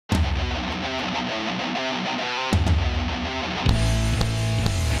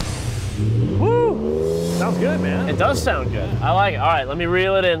Woo! Sounds good, man. It does sound good. I like it. All right, let me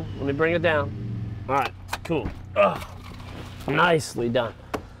reel it in. Let me bring it down. All right, cool. Ugh. Nicely done.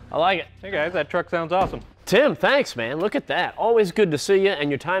 I like it. Hey guys, that truck sounds awesome. Tim, thanks, man. Look at that. Always good to see you, and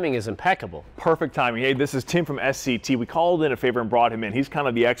your timing is impeccable. Perfect timing. Hey, this is Tim from SCT. We called in a favor and brought him in. He's kind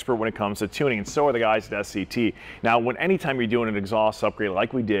of the expert when it comes to tuning, and so are the guys at SCT. Now, anytime you're doing an exhaust upgrade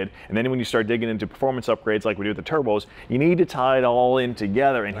like we did, and then when you start digging into performance upgrades like we do with the turbos, you need to tie it all in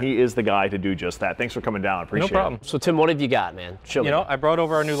together, and he is the guy to do just that. Thanks for coming down. Appreciate it. No problem. So, Tim, what have you got, man? Show me. You know, I brought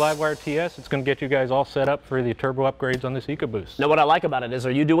over our new Livewire TS. It's going to get you guys all set up for the turbo upgrades on this Ecoboost. Now, what I like about it is,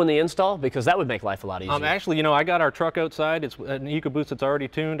 are you doing the install? Because that would make life a lot easier. Actually, you know, I got our truck outside. It's an Ecoboost that's already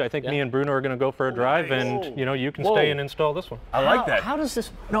tuned. I think me and Bruno are going to go for a drive, and you know, you can stay and install this one. I like that. How does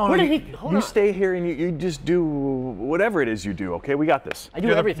this? No, you stay here and you just do whatever it is you do. Okay, we got this. I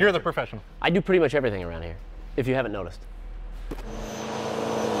do everything. You're the professional. I do pretty much everything around here, if you haven't noticed.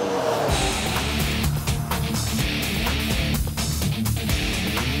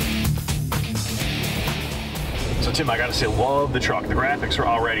 So Tim, I gotta say, love the truck. The graphics are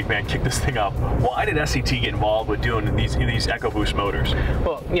already, man, kick this thing up. Why did SCT get involved with doing these Ecoboost motors?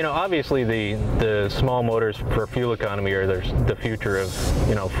 Well, you know, obviously the small motors for fuel economy are the future of,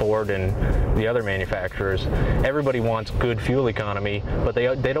 you know, Ford and the other manufacturers. Everybody wants good fuel economy, but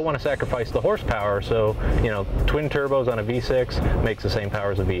they don't want to sacrifice the horsepower. So, you know, twin turbos on a V6 makes the same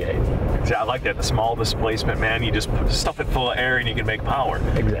power as a V8. See, I like that. The small displacement, man, you just stuff it full of air and you can make power.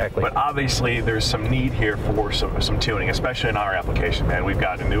 Exactly. But obviously there's some need here for some tuning, especially in our application, man. We've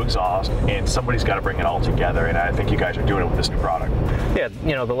got a new exhaust and somebody's got to bring it all together, and I think you guys are doing it with this new product. Yeah,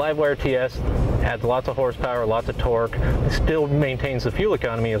 you know, the Livewire TS adds lots of horsepower, lots of torque. It still maintains the fuel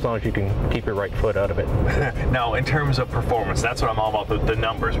economy as long as you can keep your right foot out of it. Now, in terms of performance, that's what I'm all about, the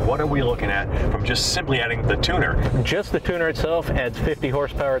numbers. What are we looking at from just simply adding the tuner? Just the tuner itself adds 50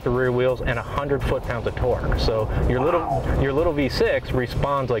 horsepower at the rear wheels and 100 foot-pounds of torque. So your little V6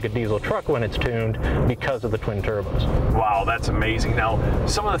 responds like a diesel truck when it's tuned because of the twin turbos. Wow, that's amazing. Now,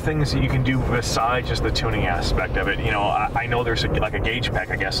 some of the things that you can do besides just the tuning aspect of it, you know, I know there's like a gauge pack,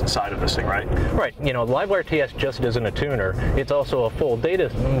 I guess, inside of this thing, right? Right. You know, the Livewire TS just isn't a tuner. It's also a full data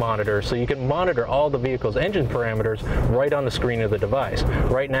monitor, so you can monitor all the vehicle's engine parameters right on the screen of the device.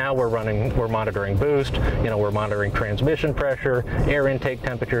 Right now, we're monitoring boost, you know, we're monitoring transmission pressure, air intake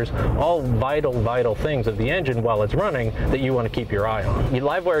temperatures, all vital things of the engine while it's running that you want to keep your eye on. Your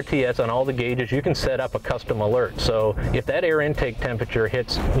Livewire TS on all the gauges, you can set up a custom alert. So if that air intake temperature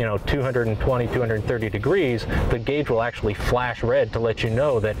hits, you know, 220, 230 degrees, the gauge will actually flash red to let you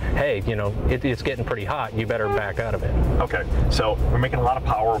know that, hey, you know, it's getting pretty hot, you better back out of it. Okay, so we're making a lot of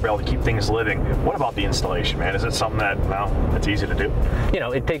power, we're able to keep things living. What about the installation, man? Is it something that, well, it's easy to do? You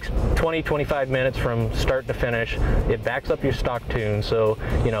know, it takes 20, 25 minutes from start to finish. It backs up your stock tune, so,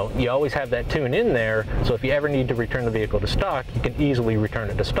 you know, you always have that tune in there, so if you ever need to return the vehicle to stock, you can easily return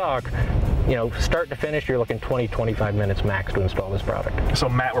it to stock. You know, start to finish, you're looking 20, 25 minutes max to install this product. So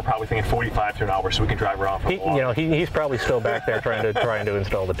Matt, we're probably thinking 45 to an hour, so we can drive around for a while. You know, he's probably still back there trying to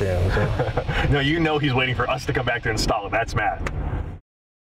install the tunes. So. No, you know he's waiting for us to come back to install it. That's Matt.